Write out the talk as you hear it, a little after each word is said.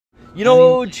You know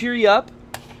what would cheer you up?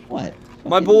 What?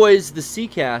 My boys, the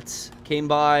Seacats, came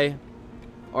by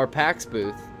our PAX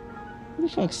booth. Who the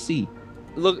fuck's C?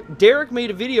 Look, Derek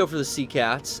made a video for the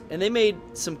Seacats, and they made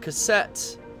some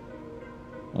cassettes.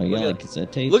 Oh, you got like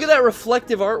cassette tapes? Look at that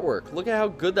reflective artwork. Look at how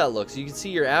good that looks. You can see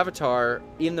your avatar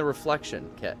in the reflection.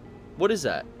 Okay. What is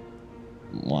that?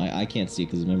 Well, I can't see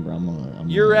because remember I'm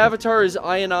your avatar is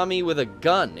Ayanami with a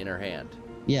gun in her hand.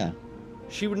 Yeah.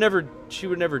 She would never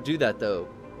do that though.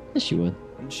 Yes, she would.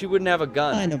 She wouldn't have a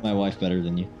gun. I know my wife better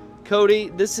than you. Cody,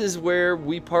 this is where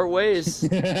we part ways.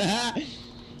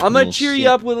 I'm gonna cheer you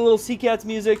up with a little Seacats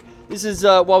music. This is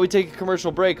while we take a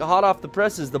commercial break. Hot off the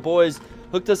presses, the boys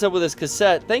hooked us up with this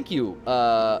cassette. Thank you.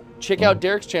 Check out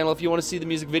Derek's channel if you want to see the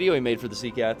music video he made for the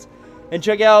Seacats. And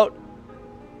check out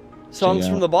Songs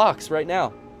from the Box right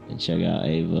now. And check out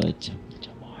Ava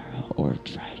tomorrow or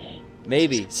Friday.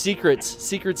 Maybe.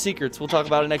 Secrets. We'll talk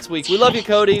about it next week. We love you,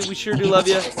 Cody. We sure do love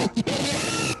you.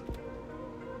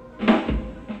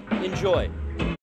 Enjoy.